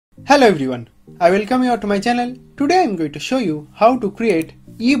Hello everyone, I welcome you to my channel. Today I am going to show you how to create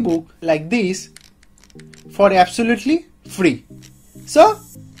ebook like this for absolutely free. So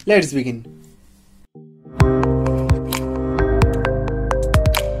let's begin.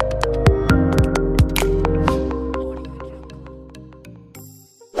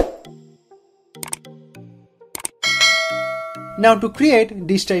 Now to create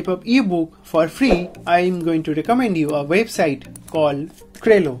this type of ebook for free, I am going to recommend you a website called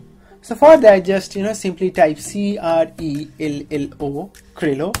CRELLO. So for that, just simply type CRELLO,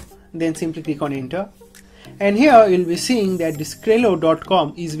 CRELLO, then simply click on enter. And here you'll be seeing that this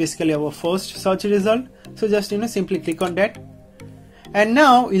crello.com is basically our first search result. So just simply click on that. And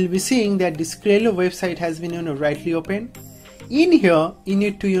now you'll be seeing that this CRELLO website has been rightly open. In here you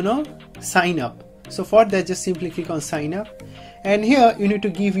need to sign up. So for that, just simply click on sign up. And here you need to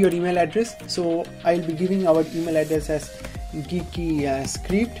give your email address. So I'll be giving our email address as Geeky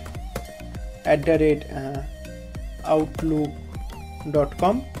Script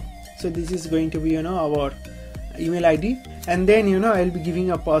 @outlook.com. so this is going to be our email ID, and then I'll be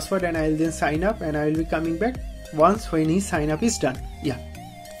giving a password, and I'll then sign up, and I will be coming back once when his sign up is done.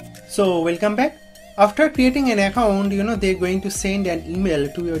 So welcome back. After creating an account, they're going to send an email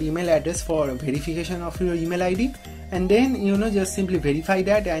to your email address for verification of your email ID, and then just simply verify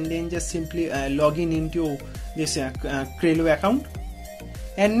that, and then just simply log in into this CRELLO account.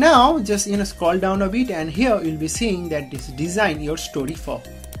 And now just scroll down a bit, and here you'll be seeing that this design your story for.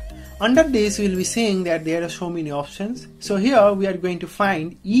 Under this you'll be seeing that there are so many options. So here we are going to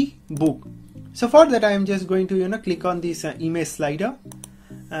find ebook. So for that I am just going to click on this image slider.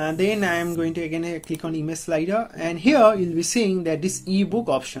 Then I am going to again click on image slider, and here you'll be seeing that this ebook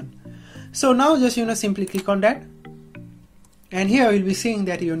option. So now just simply click on that, and here you'll be seeing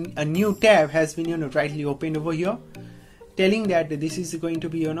that a new tab has been rightly opened over here, telling that this is going to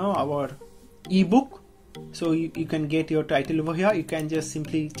be our ebook. So you can get your title over here. You can just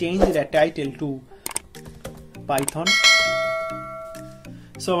simply change that title to Python.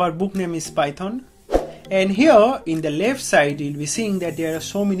 So our book name is Python. And here in the left side you'll be seeing that there are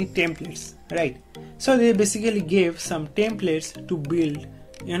so many templates, right? So they basically gave some templates to build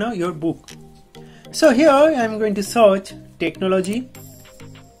your book. So here I'm going to search technology.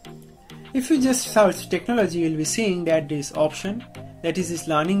 If you just search technology, you'll be seeing that this option, that is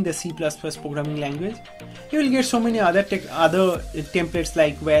learning the C++ programming language. You will get so many other templates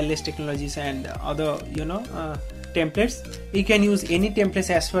like wireless technologies and other templates. You can use any templates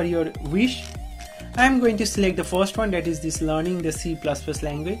as per your wish. I am going to select the first one, that is this learning the C++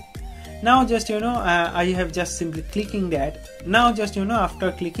 language. Now just I have just simply clicking that. Now just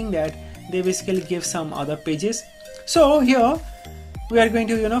after clicking that, they basically give some other pages. So here we are going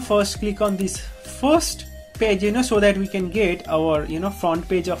to first click on this first page so that we can get our front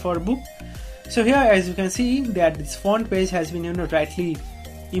page of our book. So here as you can see that this front page has been rightly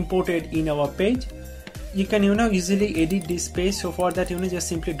imported in our page. You can easily edit this page. So for that just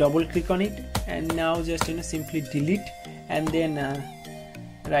simply double click on it, and now just simply delete, and then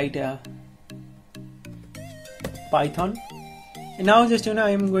write Python. And now just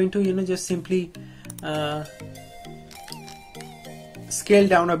I am going to just simply scale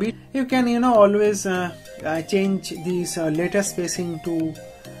down a bit. You can always change this letter spacing to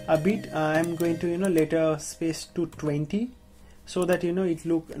a bit. I am going to letter space to 20 so that it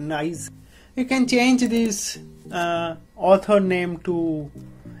look nice. You can change this author name to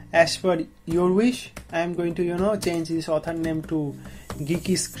as per your wish. I am going to change this author name to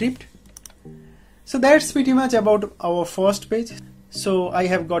Geeky Script. So that's pretty much about our first page. So I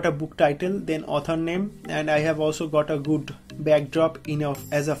have got a book title, then author name, and I have also got a good backdrop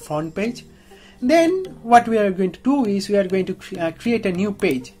as a front page. Then what we are going to do is we are going to create a new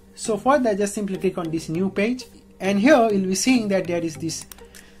page. So for that just simply click on this new page, and here you'll be seeing that there is this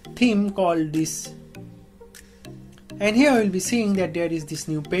theme called this, and here you'll be seeing that there is this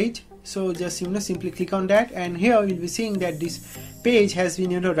new page. So just simply click on that, and here you'll be seeing that this page has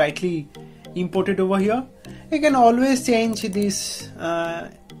been rightly imported over here. You can always change this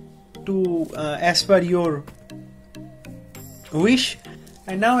to as per your wish.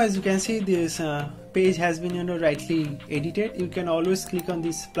 And now as you can see, this page has been rightly edited. You can always click on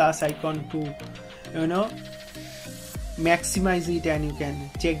this plus icon to maximize it, and you can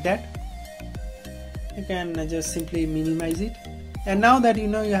check that. You can just simply minimize it. And now that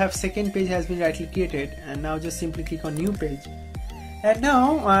you have second page has been rightly created, and now just simply click on new page. And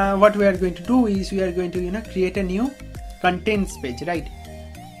now what we are going to do is we are going to create a new contents page, right?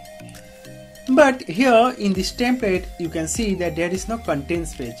 But here in this template you can see that there is no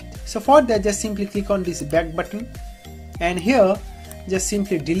contents page. So for that just simply click on this back button, and here just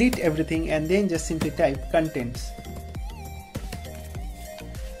simply delete everything and then just simply type contents.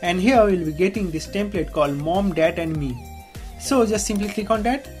 And here we'll be getting this template called mom, dad and me. So just simply click on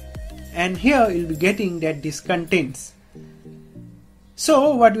that, and here you'll be getting that this contents.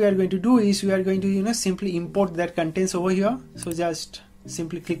 So what we are going to do is we are going to simply import that contents over here. So just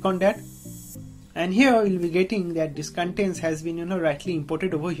simply click on that, and here you'll be getting that this contents has been rightly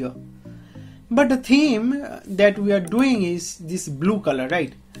imported over here. But the theme that we are doing is this blue color,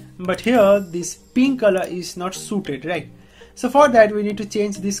 right? But here this pink color is not suited, right? So for that we need to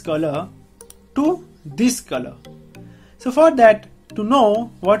change this color to this color. So for that, to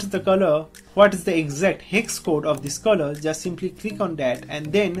know what is the color, what is the exact hex code of this color, just simply click on that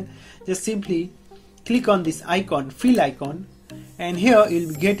and then just simply click on this icon, fill icon, and here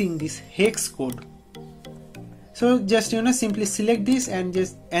you'll be getting this hex code. So just simply select this and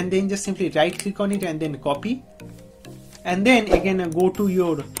then just simply right click on it and then copy, and then again go to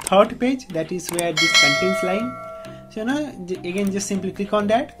your third page, that is where this contents line. So again just simply click on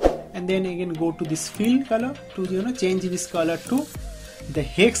that and then again go to this fill color to change this color to the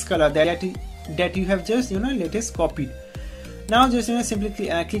hex color that you have just latest copied. Now just simply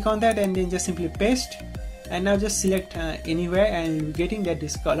click on that and then just simply paste, and now just select anywhere, and you'll be getting that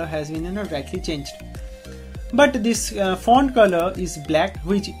this color has been rightly changed. But this font color is black,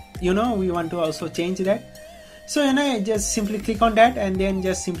 which we want to also change that. So just simply click on that and then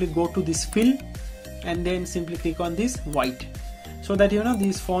just simply go to this fill and then simply click on this white, so that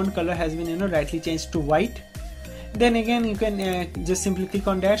this font color has been rightly changed to white. Then again you can just simply click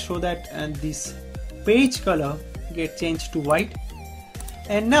on that so that this page color get changed to white,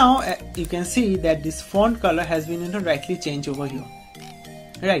 and now you can see that this font color has been rightly changed over here,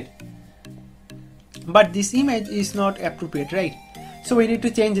 right? But this image is not appropriate, right? So we need to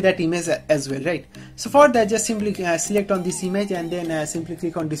change that image as well, right? So for that, just simply select on this image and then simply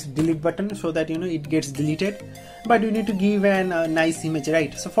click on this delete button so that it gets deleted. But you need to give a nice image,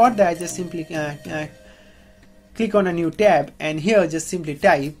 right? So for that, just simply click on a new tab, and here just simply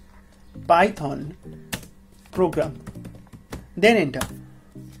type Python program, then enter,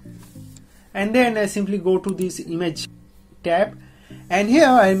 and then simply go to this image tab, and here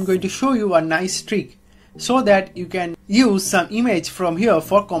I am going to show you a nice trick so that you can use some image from here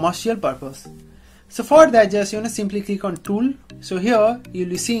for commercial purpose. So for that, just simply click on tool. So here you'll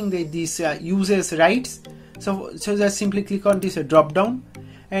be seeing that this users rights. So just simply click on this drop down,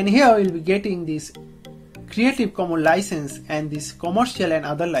 and here you'll be getting this Creative Commons license and this commercial and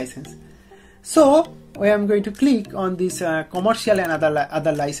other license. So I am going to click on this commercial and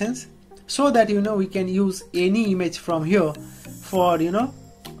other license, so that we can use any image from here for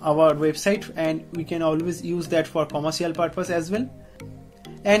our website, and we can always use that for commercial purpose as well.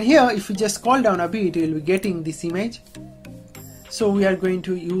 And here if you just scroll down a bit, you will be getting this image. So we are going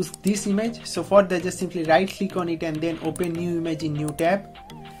to use this image. So for that, just simply right click on it and then open new image in new tab,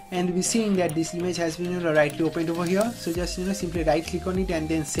 and we'll be seeing that this image has been rightly opened over here. So just simply right click on it and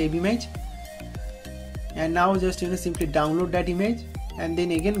then save image, and now just simply download that image and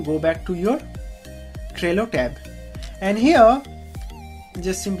then again go back to your Trello tab, and here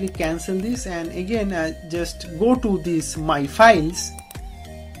just simply cancel this, and again just go to this my files.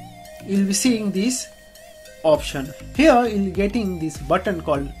 You'll be seeing this option. Here you'll be getting this button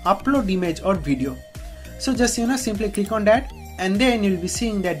called upload image or video. So just simply click on that, and then you'll be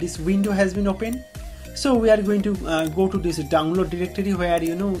seeing that this window has been opened. So we are going to go to this download directory where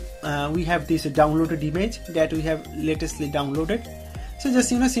we have this downloaded image that we have latestly downloaded. So just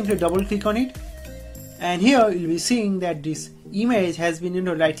simply double click on it, and here you'll be seeing that this image has been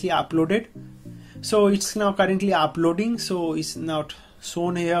rightly uploaded. So it's now currently uploading, so it's not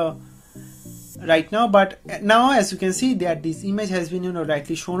shown here right now, but now as you can see that this image has been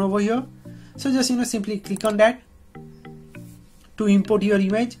rightly shown over here. So just simply click on that to import your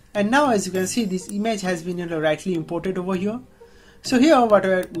image, and now as you can see this image has been rightly imported over here. So here what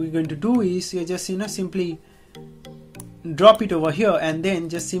we're going to do is you just simply drop it over here and then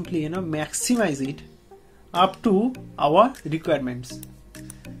just simply maximize it up to our requirements.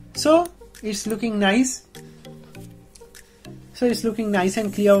 So it's looking nice. So it's looking nice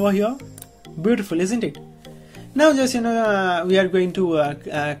and clear over here. Beautiful, isn't it? Now just we are going to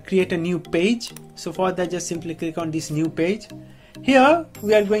create a new page. So for that, just simply click on this new page. Here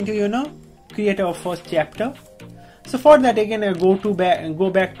we are going to create our first chapter. So for that, again go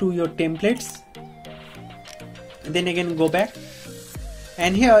back to your templates, then again go back,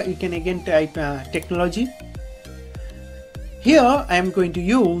 and here you can again type technology. Here I am going to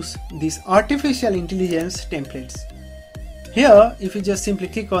use these artificial intelligence templates. Here if you just simply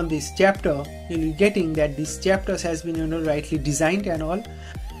click on this chapter, you'll be getting that this chapters has been rightly designed and all.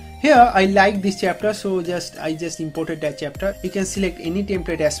 Here I like this chapter, so I just imported that chapter. You can select any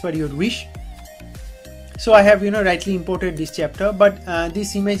template as per your wish. So I have rightly imported this chapter, but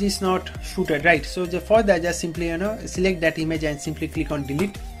this image is not suited, right? So for that, just simply select that image and simply click on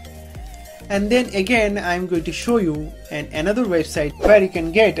delete. And then again I'm going to show you another website where you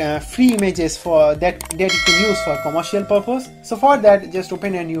can get free images for that you can use for commercial purpose. So for that, just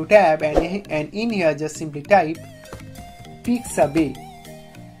open a new tab and in here just simply type Pixabay,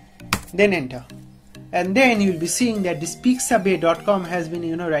 then enter. And then you'll be seeing that this pixabay.com has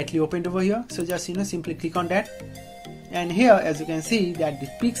been rightly opened over here. So just simply click on that, and here as you can see that the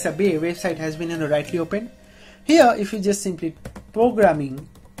Pixabay website has been rightly opened. Here if you just simply programming,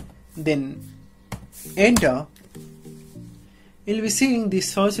 then enter, you'll be seeing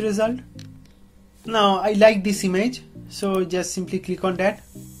this search result. Now I like this image, so just simply click on that,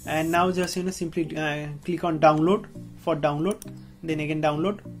 and now just simply click on download for download, then again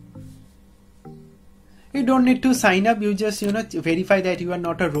download. You don't need to sign up, you just verify that you are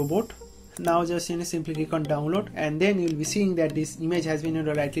not a robot. Now just simply click on download, and then you'll be seeing that this image has been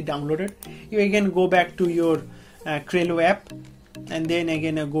rightly downloaded. You again go back to your CRELLO app, and then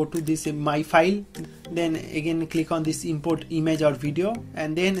again go to this my file, then again click on this import image or video,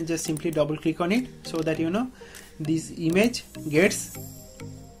 and then just simply double click on it so that this image gets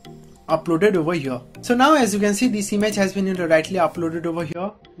uploaded over here. So now as you can see, this image has been rightly uploaded over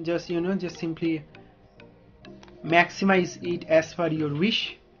here. Just just simply maximize it as per your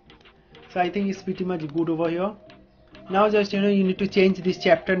wish. So I think it's pretty much good over here. Now just you need to change this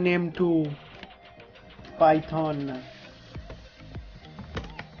chapter name to Python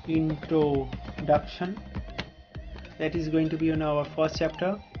Introduction. That is going to be our first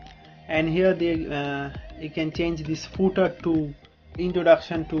chapter, and here you can change this footer to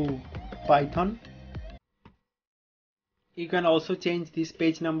Introduction to Python. You can also change this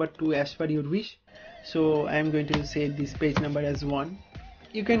page number to as per your wish. So I am going to say this page number as 1.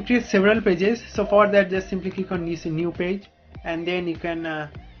 You can create several pages, so for that just simply click on this new page, and then you can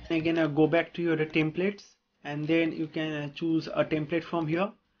again go back to your templates, and then you can choose a template from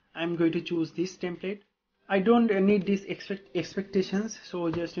here. I'm going to choose this template. I don't need these expectations, so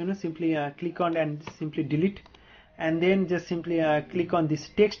just simply click on and simply delete, and then just simply click on this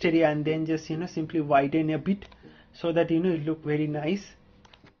text area, and then just simply widen a bit so that it look very nice.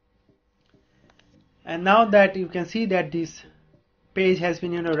 And now that you can see that this page has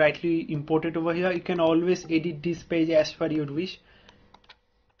been rightly imported over here, you can always edit this page as per your wish.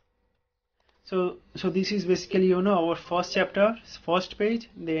 So this is basically our first chapter, first page,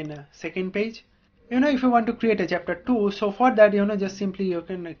 then second page. If you want to create a chapter 2, so for that just simply you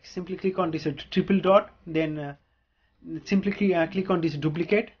can simply click on this triple dot, then simply click on this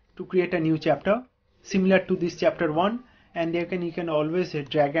duplicate to create a new chapter similar to this chapter 1, and you can always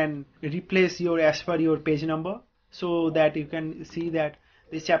drag and replace your as per your page number, so that you can see that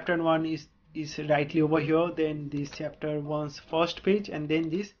this chapter 1 is rightly over here, then this chapter 1's first page, and then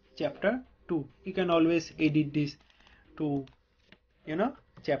this chapter 2. You can always edit this to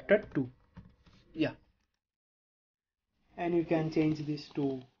chapter 2, yeah, and you can change this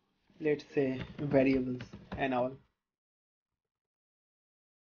to, let's say, variables and all.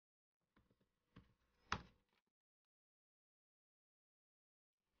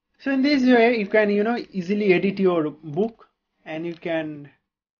 So in this way you can easily edit your book, and you can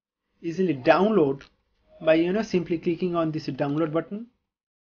easily download by simply clicking on this download button,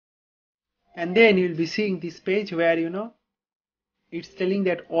 and then you'll be seeing this page where it's telling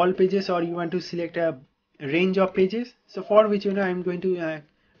that all pages, or you want to select a range of pages. So for which I'm going to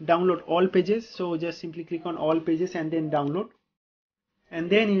download all pages, so just simply click on all pages and then download, and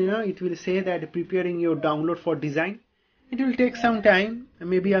then it will say that preparing your download for design. It will take some time,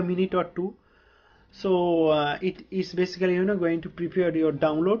 maybe a minute or two. So it is basically going to prepare your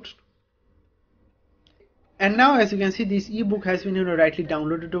downloads. And now as you can see, this ebook has been rightly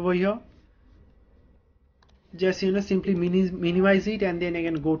downloaded over here. Just simply minimize it, and then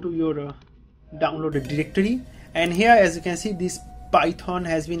again go to your downloaded directory, and here as you can see, this Python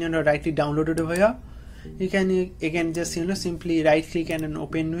has been rightly downloaded over here. You can again just simply right click and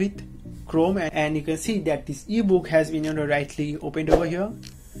open with Chrome, and you can see that this ebook has been rightly opened over here.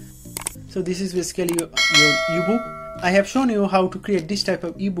 So this is basically your ebook. I have shown you how to create this type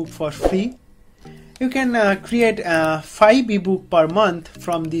of ebook for free. You can create 5 ebook per month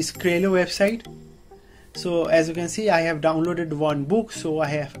from this CRELLO website. So as you can see, I have downloaded 1 book, so I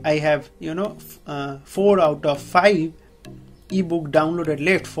have 4 out of 5 ebook downloaded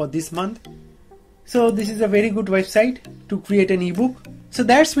left for this month. So this is a very good website to create an ebook. So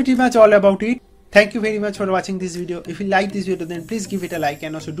that's pretty much all about it. Thank you very much for watching this video. If you like this video, then please give it a like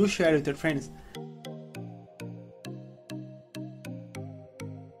and also do share with your friends.